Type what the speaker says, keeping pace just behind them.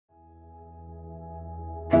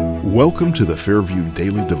Welcome to the Fairview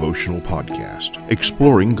Daily Devotional Podcast,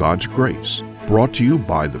 exploring God's grace, brought to you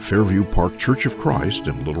by the Fairview Park Church of Christ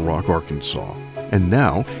in Little Rock, Arkansas. And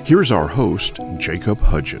now, here's our host, Jacob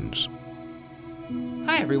Hudgens.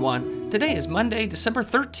 Hi everyone, today is Monday, December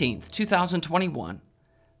 13th, 2021.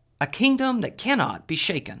 A kingdom that cannot be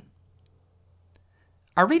shaken.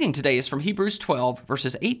 Our reading today is from Hebrews 12,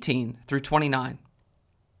 verses 18 through 29.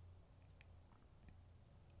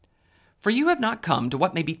 For you have not come to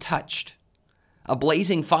what may be touched, a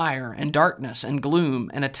blazing fire and darkness and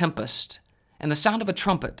gloom and a tempest, and the sound of a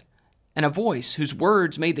trumpet, and a voice whose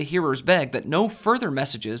words made the hearers beg that no further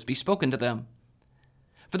messages be spoken to them.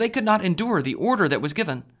 For they could not endure the order that was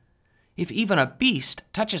given. If even a beast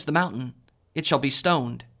touches the mountain, it shall be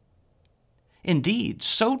stoned. Indeed,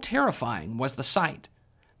 so terrifying was the sight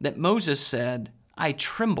that Moses said, I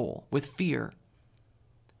tremble with fear.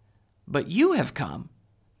 But you have come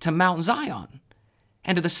to Mount Zion,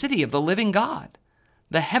 and to the city of the living God,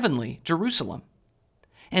 the heavenly Jerusalem,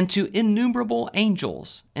 and to innumerable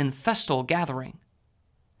angels in festal gathering,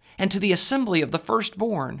 and to the assembly of the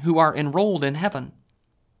firstborn who are enrolled in heaven,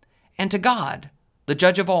 and to God, the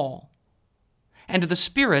judge of all, and to the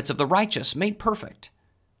spirits of the righteous made perfect,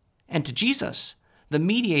 and to Jesus, the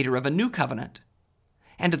mediator of a new covenant,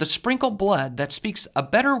 and to the sprinkled blood that speaks a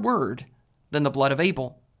better word than the blood of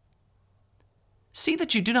Abel. See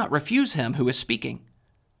that you do not refuse him who is speaking.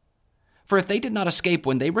 For if they did not escape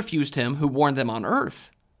when they refused him who warned them on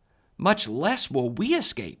earth, much less will we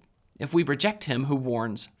escape if we reject him who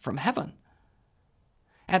warns from heaven.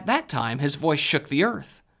 At that time his voice shook the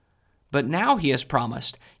earth, but now he has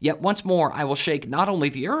promised, yet once more I will shake not only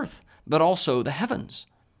the earth, but also the heavens.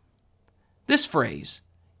 This phrase,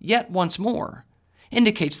 yet once more,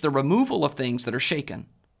 indicates the removal of things that are shaken,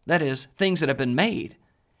 that is, things that have been made,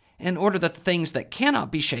 in order that the things that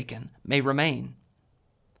cannot be shaken may remain.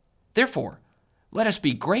 Therefore, let us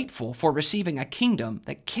be grateful for receiving a kingdom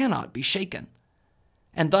that cannot be shaken,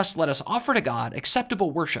 and thus let us offer to God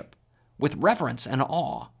acceptable worship with reverence and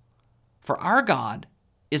awe, for our God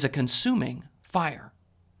is a consuming fire.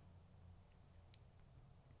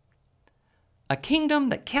 A kingdom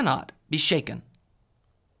that cannot be shaken.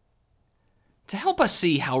 To help us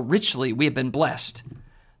see how richly we have been blessed,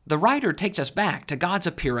 the writer takes us back to God's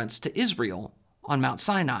appearance to Israel on Mount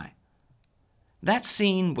Sinai. That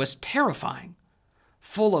scene was terrifying,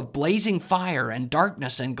 full of blazing fire and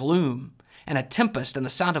darkness and gloom, and a tempest and the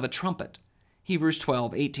sound of a trumpet. Hebrews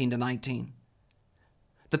 12, 18-19.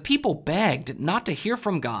 The people begged not to hear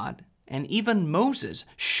from God, and even Moses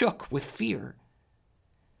shook with fear.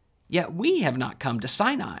 Yet we have not come to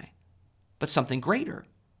Sinai, but something greater.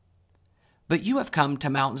 But you have come to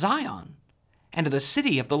Mount Zion, and to the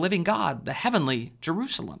city of the living God, the heavenly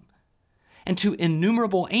Jerusalem, and to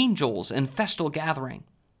innumerable angels in festal gathering,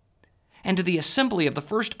 and to the assembly of the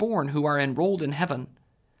firstborn who are enrolled in heaven,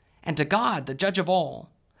 and to God, the judge of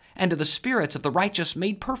all, and to the spirits of the righteous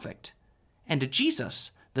made perfect, and to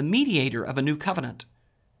Jesus, the mediator of a new covenant.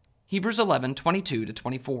 Hebrews 11,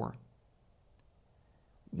 22-24.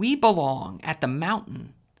 We belong at the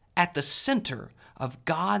mountain, at the center of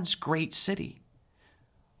God's great city.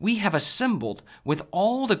 We have assembled with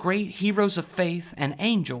all the great heroes of faith and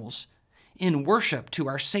angels in worship to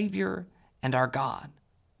our Savior and our God.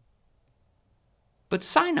 But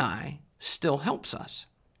Sinai still helps us.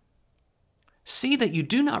 See that you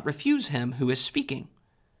do not refuse him who is speaking.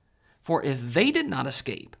 For if they did not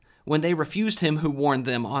escape when they refused him who warned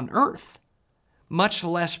them on earth, much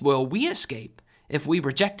less will we escape if we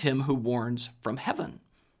reject him who warns from heaven.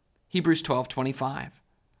 Hebrews 12:25.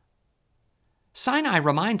 Sinai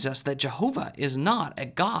reminds us that Jehovah is not a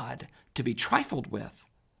God to be trifled with.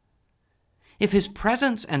 If his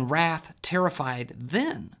presence and wrath terrified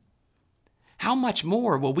then, how much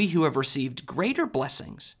more will we who have received greater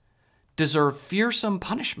blessings deserve fearsome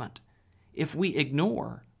punishment if we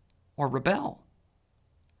ignore or rebel?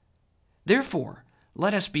 Therefore,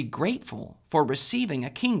 let us be grateful for receiving a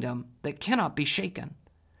kingdom that cannot be shaken,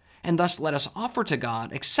 and thus let us offer to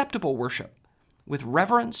God acceptable worship with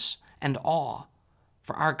reverence and awe,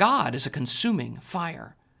 for our God is a consuming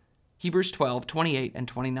fire. Hebrews 12, 28 and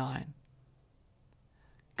 29.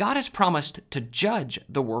 God has promised to judge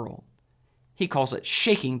the world. He calls it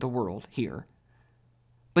shaking the world here.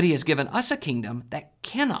 But he has given us a kingdom that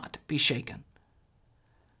cannot be shaken.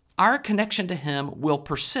 Our connection to him will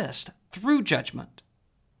persist through judgment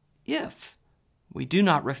if we do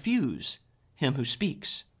not refuse him who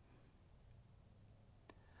speaks.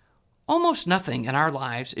 Almost nothing in our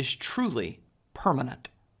lives is truly permanent.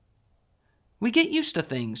 We get used to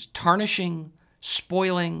things tarnishing,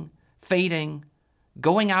 spoiling, fading,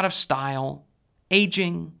 going out of style,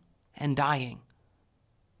 aging, and dying.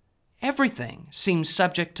 Everything seems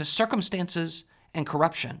subject to circumstances and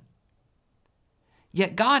corruption.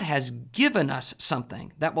 Yet God has given us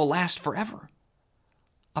something that will last forever,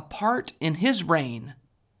 a part in His reign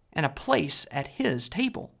and a place at His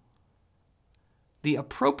table. The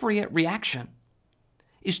appropriate reaction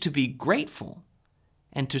is to be grateful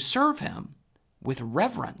and to serve Him with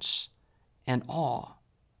reverence and awe.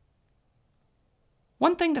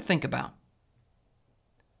 One thing to think about: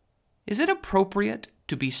 is it appropriate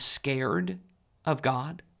to be scared of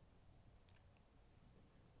God?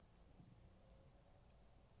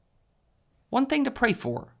 One thing to pray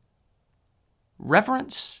for: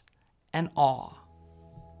 reverence and awe.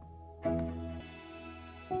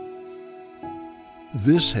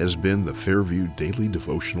 This has been the Fairview Daily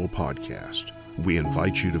Devotional Podcast. We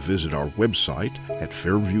invite you to visit our website at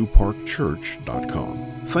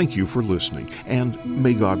fairviewparkchurch.com. Thank you for listening, and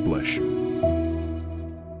may God bless you.